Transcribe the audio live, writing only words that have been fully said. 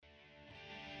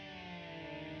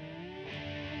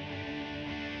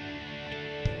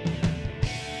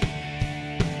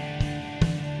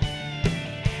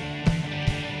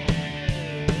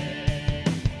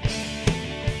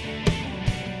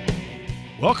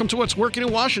Welcome to What's Working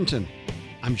in Washington.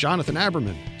 I'm Jonathan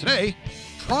Aberman. Today,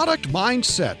 product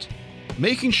mindset,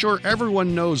 making sure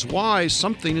everyone knows why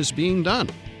something is being done.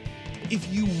 If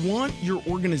you want your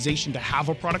organization to have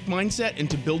a product mindset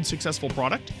and to build successful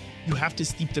product, you have to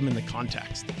steep them in the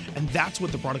context. And that's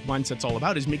what the product mindset's all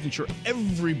about, is making sure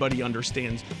everybody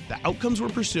understands the outcomes we're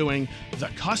pursuing, the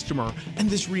customer, and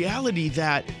this reality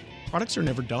that products are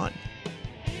never done.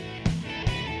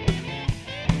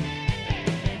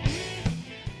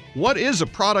 What is a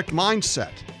product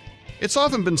mindset? It's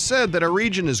often been said that a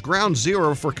region is ground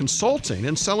zero for consulting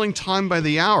and selling time by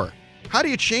the hour. How do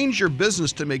you change your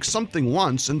business to make something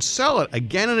once and sell it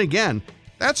again and again?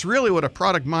 That's really what a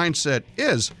product mindset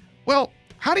is. Well,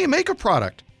 how do you make a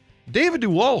product? David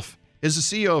DeWolf is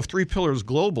the CEO of Three Pillars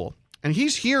Global, and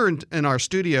he's here in our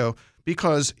studio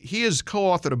because he has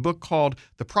co-authored a book called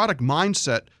The Product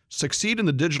Mindset: Succeed in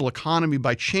the Digital Economy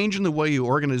by Changing the Way Your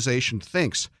Organization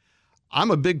Thinks. I'm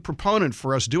a big proponent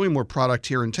for us doing more product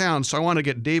here in town, so I want to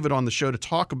get David on the show to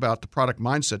talk about the product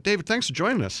mindset. David, thanks for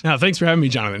joining us. Yeah, thanks for having me,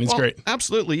 Jonathan. It's great.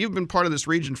 Absolutely. You've been part of this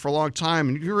region for a long time,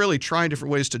 and you're really trying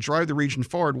different ways to drive the region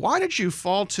forward. Why did you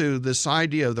fall to this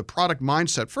idea of the product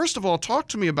mindset? First of all, talk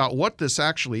to me about what this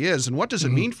actually is, and what does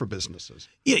it mean for businesses?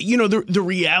 Yeah, the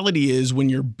reality is when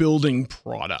you're building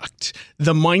product,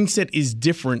 the mindset is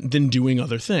different than doing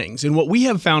other things. And what we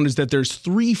have found is that there's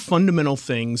three fundamental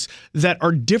things that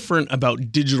are different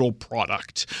about digital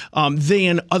product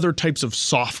than other types of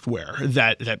software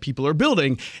that people are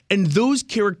building. And those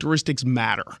characteristics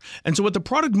matter. And so what the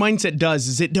product mindset does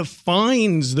is it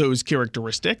defines those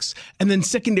characteristics. And then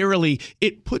secondarily,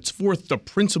 it puts forth the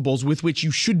principles with which you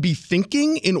should be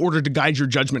thinking in order to guide your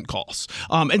judgment calls.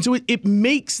 And so it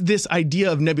makes this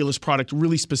idea of nebulous product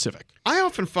really specific. I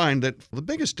often find that the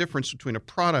biggest difference between a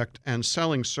product and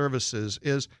selling services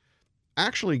is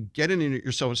actually getting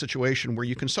yourself in a situation where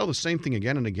you can sell the same thing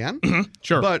again and again,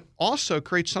 Sure. but also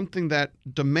create something that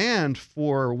demand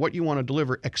for what you want to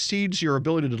deliver exceeds your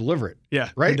ability to deliver it. Yeah,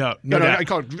 right? No doubt. I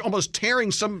call it almost tearing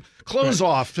some clothes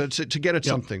off to get at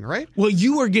something, right? Well,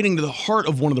 you are getting to the heart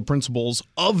of one of the principles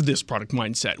of this product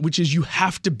mindset, which is you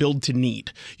have to build to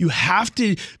need. You have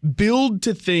to build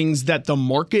to things that the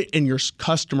market and your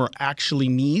customer actually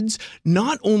needs.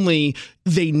 Not only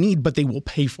they need, but they will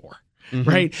pay for.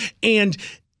 Right? And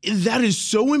that is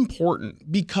so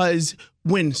important because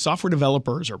when software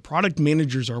developers or product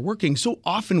managers are working, so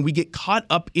often we get caught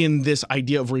up in this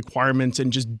idea of requirements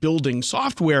and just building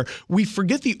software. We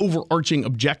forget the overarching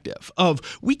objective of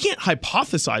we can't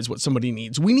hypothesize what somebody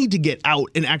needs. We need to get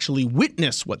out and actually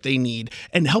witness what they need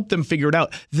and help them figure it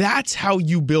out. That's how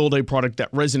you build a product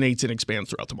that resonates and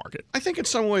expands throughout the market. I think in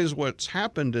some ways what's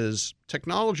happened is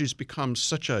technology's become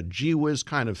such a gee whiz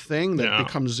kind of thing that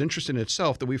becomes interesting in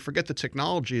itself that we forget the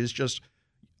technology is just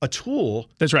a tool.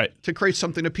 That's right. To create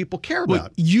something that people care Well,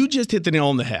 about. you just hit the nail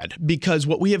on the head, because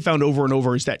what we have found over and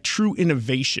over is that true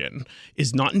innovation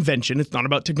is not invention. It's not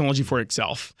about technology for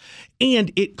itself.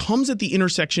 And it comes at the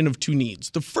intersection of two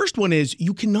needs. The first one is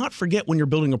you cannot forget when you're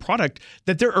building a product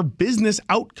that there are business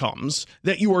outcomes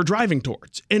that you are driving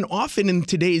towards. And often in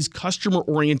today's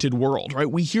customer-oriented world, right,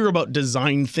 we hear about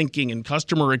design thinking and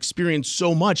customer experience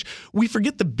so much, we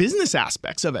forget the business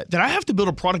aspects of it, that I have to build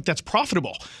a product that's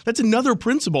profitable. That's another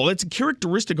principle. It's a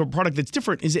characteristic of a product that's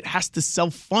different is it has to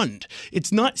self-fund.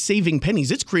 It's not saving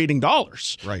pennies. It's creating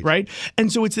dollars, right?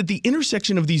 And so it's at the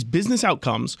intersection of these business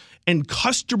outcomes and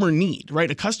customer need,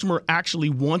 right? A customer actually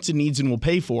wants and needs and will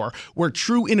pay for, where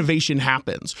true innovation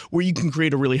happens, where you can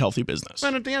create a really healthy business.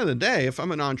 And at the end of the day, if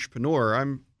I'm an entrepreneur,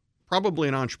 I'm probably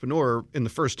an entrepreneur in the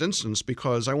first instance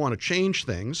because I want to change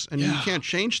things, and you can't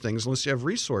change things unless you have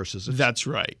resources. That's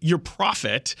right. Your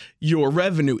profit, your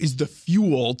revenue is the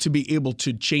fuel to be able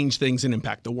to change things and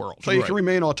impact the world. So you can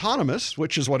remain autonomous,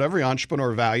 which is what every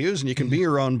entrepreneur values, and you can be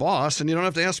your own boss, and you don't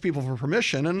have to ask people for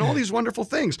permission, and all these wonderful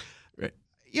things. Right.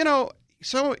 You know,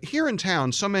 so here in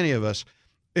town, so many of us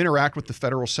interact with the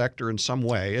federal sector in some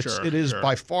way. It is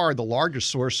by far the largest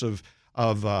source of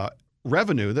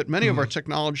revenue that many of our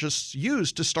technologists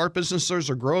use to start businesses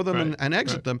or grow them and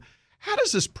exit them. How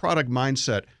does this product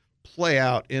mindset play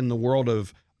out in the world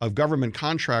of government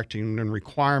contracting and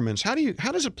requirements? How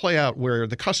does it play out where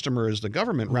the customer is the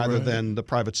government rather than the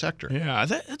private sector? Yeah,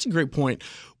 that's a great point.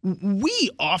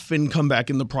 We often come back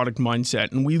in the product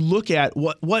mindset and we look at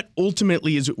what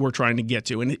ultimately is it we're trying to get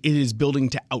to, and it is building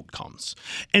to outcomes.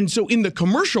 And so in the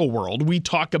commercial world, we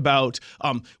talk about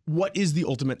what is the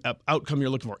ultimate outcome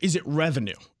you're looking for? Is it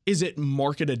revenue? Is it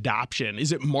market adoption?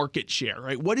 Is it market share,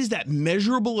 right? What is that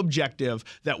measurable objective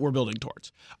that we're building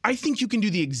towards? I think you can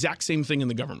do the exact same thing in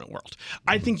the government world.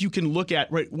 I think you can look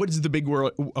at, right, what is the big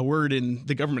word in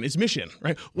the government? It's mission,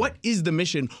 right? What is the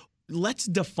mission? Let's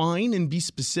define and be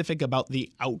specific about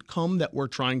the outcome that we're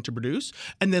trying to produce,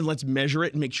 and then let's measure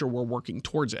it and make sure we're working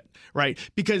towards it, right?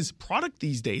 Because product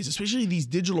these days, especially these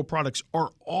digital products, are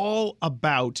all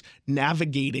about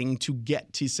navigating to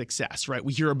get to success, right?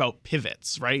 We hear about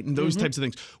pivots, right? And those types of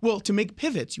things. Well, to make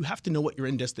pivots, you have to know what your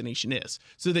end destination is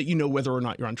so that you know whether or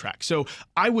not you're on track. So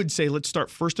I would say let's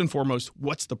start first and foremost,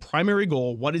 what's the primary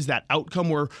goal? What is that outcome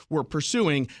we're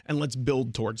pursuing? And let's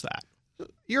build towards that.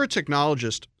 You're a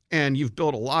technologist, and you've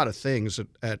built a lot of things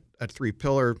at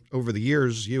 3Pillar over the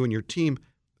years, you and your team.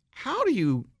 How do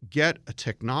you get a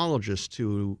technologist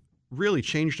to really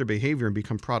change their behavior and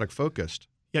become product focused?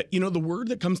 Yeah, the word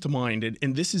that comes to mind,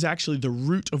 and this is actually the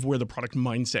root of where the product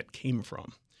mindset came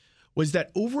from, was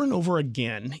that over and over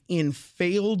again in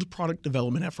failed product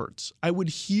development efforts, I would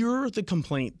hear the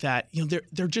complaint that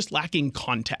they're just lacking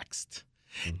context.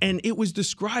 And it was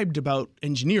described about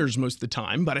engineers most of the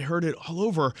time, but I heard it all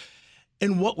over.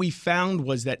 And what we found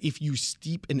was that if you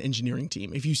steep an engineering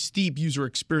team, if you steep user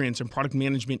experience and product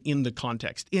management in the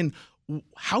context, in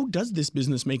how does this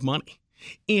business make money?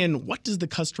 And what does the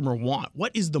customer want?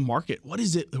 What is the market? What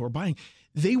is it that we're buying?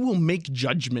 They will make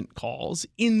judgment calls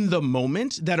in the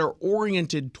moment that are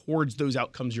oriented towards those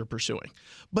outcomes you're pursuing.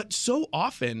 But so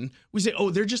often we say, oh,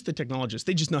 they're just the technologists.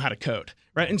 They just know how to code,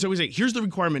 right? And so we say, here's the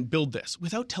requirement, build this,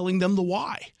 without telling them the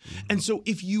why. And so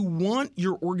if you want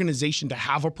your organization to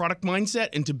have a product mindset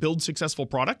and to build successful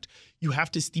product, you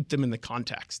have to steep them in the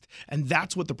context. And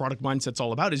that's what the product mindset's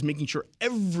all about, is making sure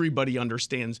everybody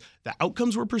understands the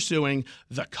outcomes we're pursuing,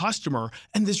 the customer,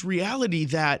 and this reality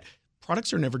that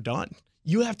products are never done.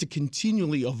 You have to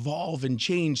continually evolve and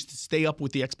change to stay up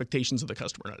with the expectations of the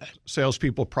customer today.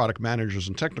 Salespeople, product managers,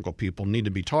 and technical people need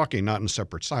to be talking, not in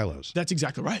separate silos. That's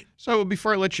exactly right. So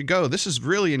before I let you go, this is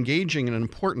really engaging and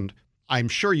important. I'm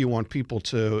sure you want people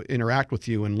to interact with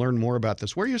you and learn more about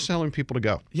this. Where are you telling people to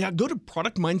go? Yeah, go to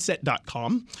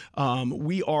productmindset.com.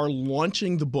 We are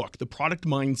launching the book, The Product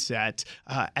Mindset,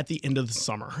 at the end of the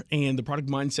summer. And the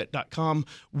productmindset.com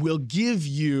will give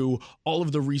you all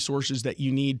of the resources that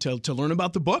you need to learn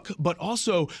about the book. But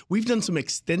also, we've done some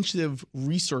extensive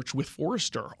research with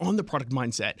Forrester on the product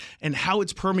mindset and how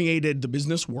it's permeated the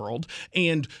business world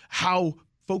and how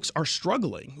folks are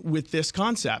struggling with this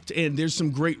concept. And there's some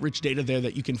great rich data there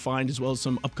that you can find, as well as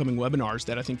some upcoming webinars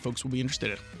that I think folks will be interested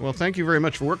in. Well, thank you very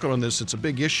much for working on this. It's a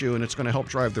big issue, and it's going to help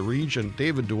drive the region.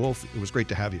 David DeWolf, it was great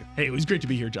to have you. Hey, it was great to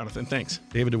be here, Jonathan. Thanks.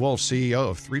 David DeWolf, CEO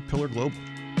of 3Pillar Global.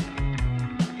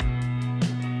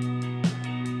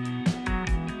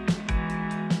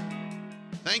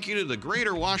 Thank you to the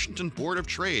Greater Washington Board of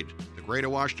Trade. The Greater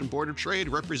Washington Board of Trade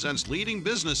represents leading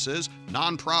businesses,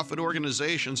 nonprofit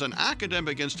organizations, and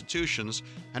academic institutions,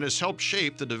 and has helped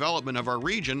shape the development of our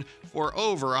region for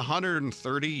over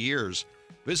 130 years.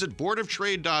 Visit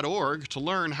boardoftrade.org to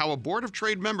learn how a Board of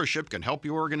Trade membership can help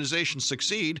your organization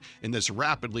succeed in this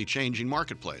rapidly changing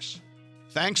marketplace.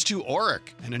 Thanks to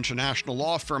Orrick, an international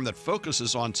law firm that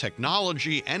focuses on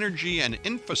technology, energy, and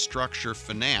infrastructure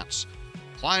finance.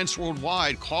 Clients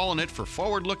worldwide call on it for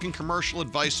forward-looking commercial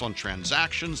advice on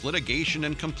transactions, litigation,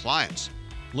 and compliance.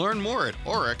 Learn more at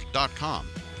orrick.com.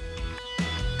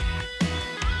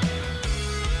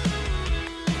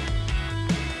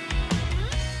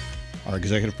 Our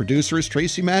executive producer is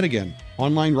Tracy Madigan.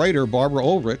 Online writer Barbara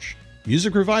Ulrich.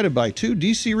 Music provided by 2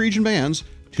 DC region bands,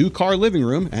 2 Car Living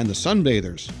Room, and the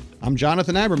Sunbathers. I'm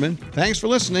Jonathan Aberman. Thanks for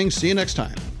listening. See you next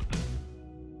time.